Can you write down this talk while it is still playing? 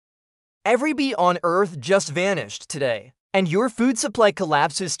Every bee on Earth just vanished today, and your food supply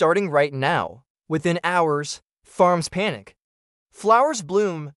collapses starting right now. Within hours, farms panic. Flowers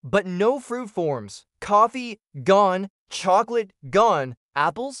bloom, but no fruit forms. Coffee, gone. Chocolate, gone.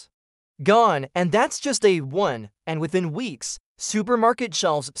 Apples, gone. And that's just day one. And within weeks, supermarket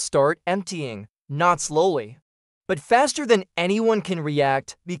shelves start emptying, not slowly, but faster than anyone can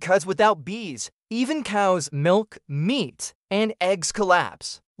react, because without bees, even cows' milk, meat, and eggs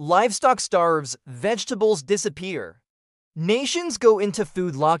collapse. Livestock starves, vegetables disappear. Nations go into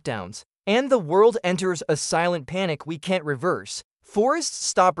food lockdowns, and the world enters a silent panic we can't reverse. Forests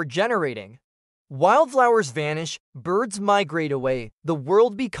stop regenerating. Wildflowers vanish, birds migrate away, the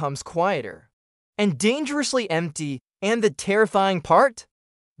world becomes quieter and dangerously empty. And the terrifying part?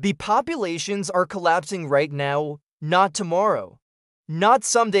 The populations are collapsing right now, not tomorrow. Not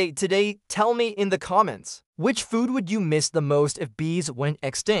someday, today. Tell me in the comments. Which food would you miss the most if bees went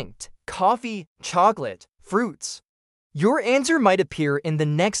extinct? Coffee, chocolate, fruits? Your answer might appear in the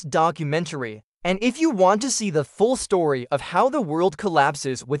next documentary. And if you want to see the full story of how the world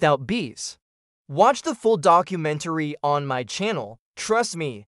collapses without bees, watch the full documentary on my channel. Trust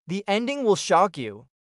me, the ending will shock you.